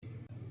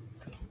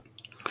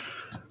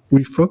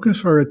We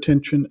focus our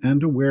attention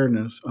and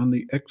awareness on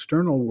the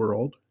external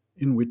world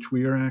in which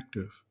we are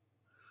active.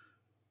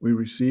 We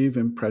receive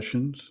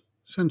impressions,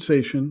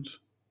 sensations,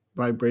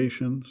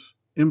 vibrations,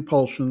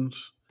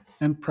 impulsions,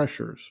 and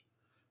pressures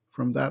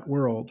from that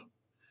world,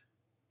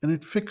 and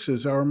it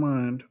fixes our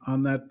mind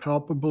on that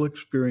palpable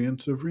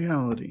experience of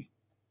reality.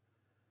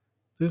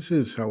 This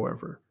is,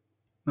 however,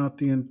 not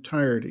the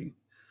entirety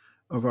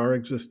of our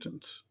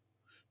existence,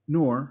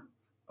 nor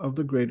of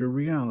the greater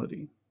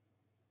reality.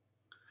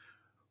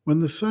 When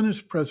the sun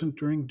is present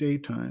during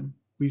daytime,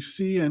 we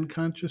see and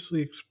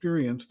consciously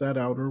experience that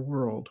outer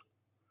world.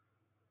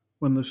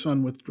 When the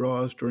sun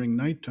withdraws during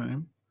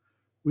nighttime,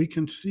 we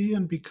can see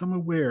and become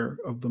aware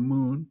of the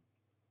moon,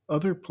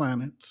 other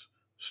planets,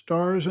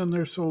 stars and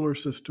their solar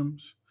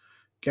systems,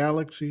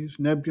 galaxies,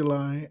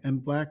 nebulae,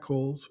 and black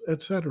holes,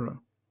 etc.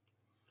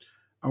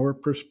 Our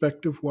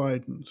perspective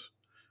widens.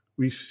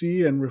 We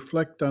see and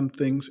reflect on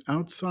things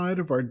outside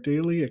of our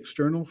daily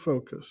external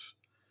focus,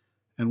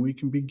 and we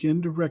can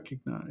begin to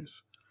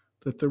recognize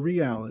that the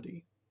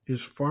reality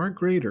is far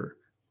greater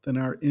than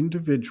our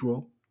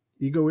individual,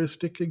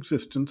 egoistic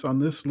existence on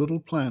this little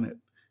planet,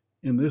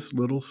 in this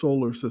little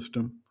solar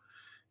system,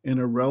 in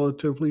a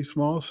relatively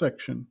small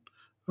section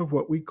of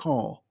what we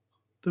call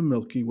the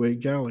Milky Way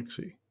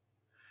galaxy,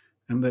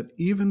 and that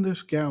even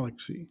this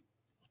galaxy,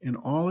 in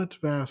all its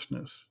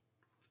vastness,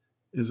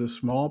 is a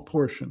small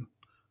portion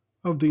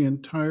of the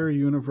entire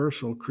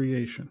universal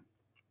creation.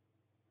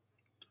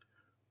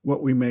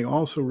 What we may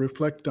also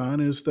reflect on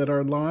is that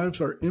our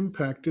lives are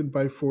impacted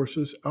by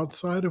forces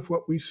outside of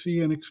what we see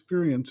and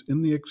experience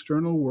in the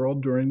external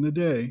world during the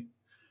day.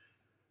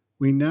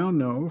 We now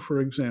know,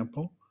 for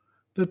example,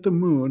 that the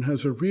moon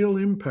has a real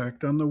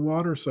impact on the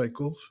water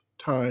cycles,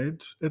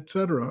 tides,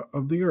 etc.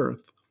 of the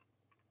Earth.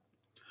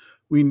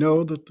 We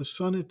know that the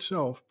sun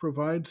itself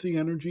provides the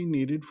energy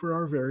needed for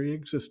our very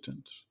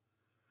existence.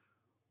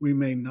 We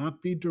may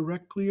not be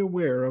directly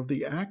aware of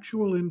the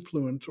actual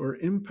influence or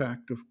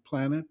impact of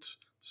planets,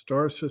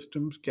 star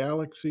systems,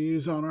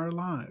 galaxies on our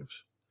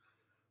lives,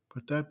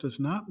 but that does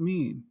not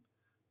mean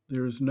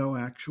there is no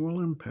actual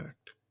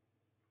impact.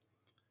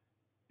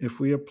 If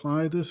we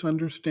apply this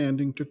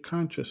understanding to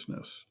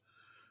consciousness,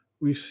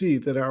 we see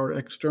that our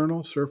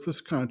external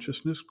surface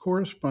consciousness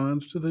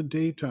corresponds to the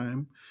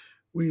daytime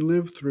we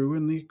live through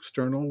in the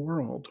external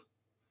world.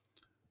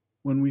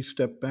 When we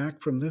step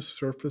back from this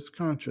surface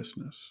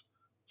consciousness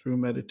through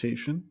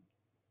meditation,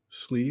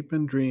 sleep,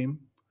 and dream,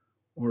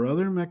 or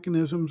other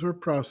mechanisms or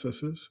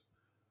processes,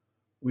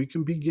 we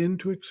can begin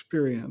to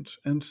experience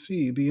and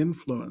see the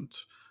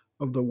influence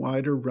of the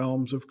wider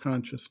realms of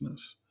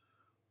consciousness,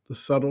 the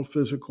subtle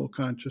physical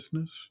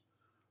consciousness,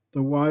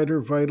 the wider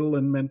vital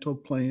and mental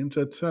planes,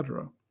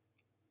 etc.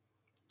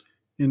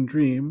 In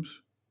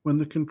dreams, when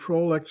the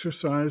control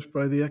exercised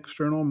by the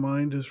external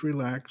mind is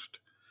relaxed,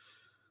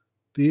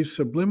 these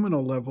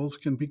subliminal levels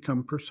can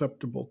become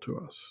perceptible to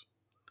us,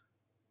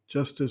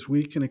 just as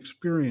we can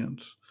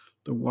experience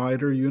the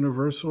wider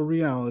universal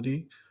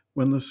reality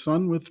when the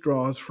sun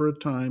withdraws for a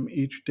time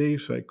each day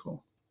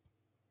cycle.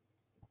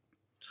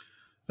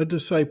 A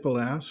disciple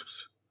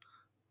asks,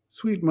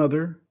 "Sweet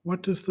Mother,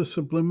 what does the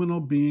subliminal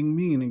being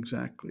mean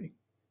exactly?"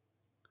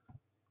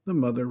 The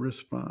mother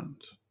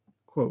responds,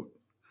 quote,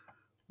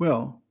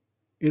 "Well,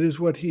 it is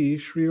what he,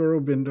 Sri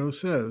Aurobindo,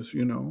 says,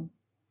 you know.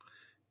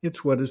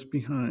 It's what is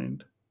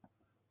behind.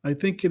 I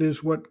think it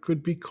is what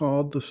could be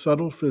called the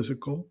subtle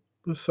physical,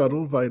 the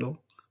subtle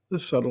vital, the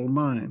subtle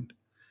mind.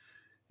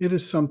 It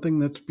is something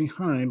that's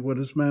behind what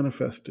is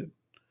manifested.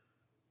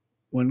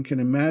 One can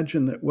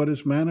imagine that what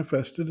is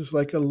manifested is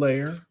like a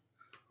layer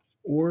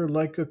or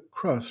like a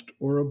crust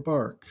or a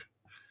bark.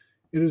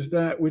 It is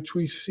that which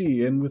we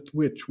see and with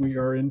which we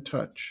are in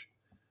touch.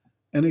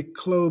 And it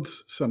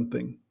clothes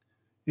something.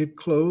 It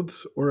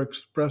clothes or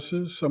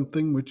expresses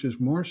something which is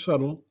more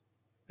subtle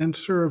and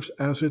serves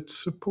as its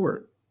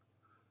support.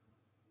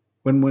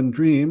 When one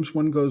dreams,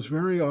 one goes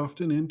very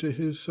often into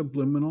his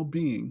subliminal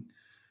being,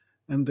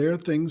 and there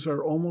things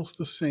are almost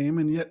the same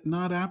and yet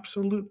not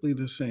absolutely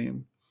the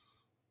same.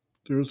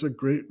 There is a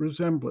great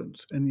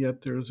resemblance, and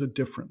yet there is a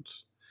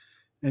difference.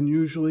 And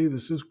usually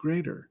this is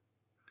greater.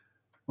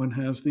 One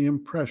has the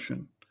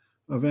impression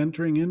of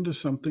entering into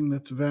something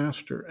that's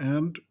vaster,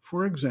 and,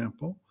 for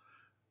example,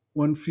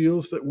 one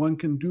feels that one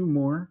can do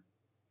more,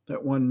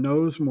 that one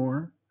knows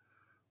more.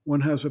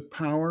 One has a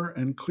power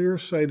and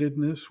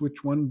clear-sightedness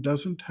which one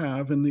doesn't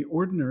have in the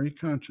ordinary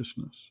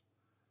consciousness.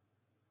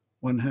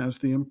 One has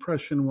the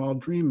impression while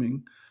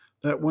dreaming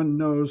that one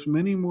knows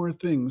many more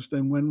things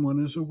than when one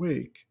is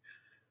awake.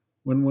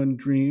 When one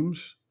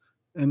dreams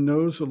and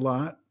knows a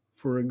lot,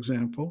 for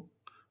example,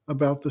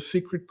 about the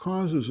secret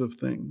causes of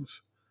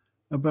things,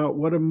 about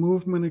what a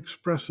movement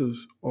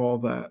expresses, all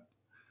that,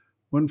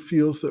 one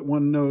feels that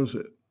one knows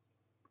it.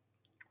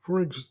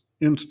 For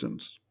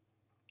instance,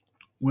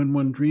 when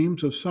one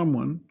dreams of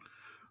someone,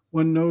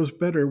 one knows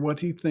better what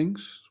he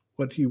thinks,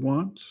 what he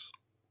wants,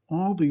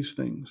 all these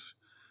things,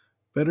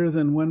 better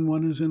than when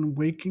one is in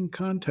waking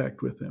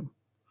contact with him.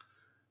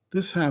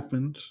 This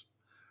happens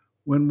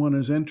when one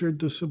has entered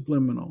the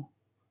subliminal,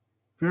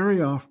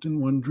 Very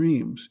often one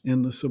dreams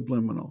in the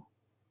subliminal.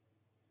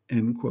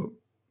 End quote.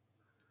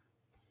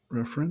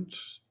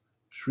 Reference,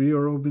 Sri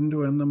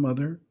Aurobindo and the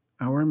Mother,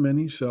 Our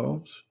Many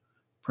Selves,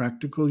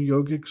 Practical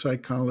Yogic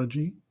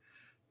Psychology,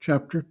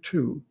 Chapter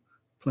 2,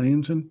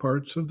 Planes and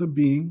Parts of the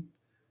Being,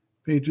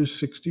 pages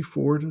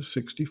 64 to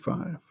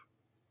 65.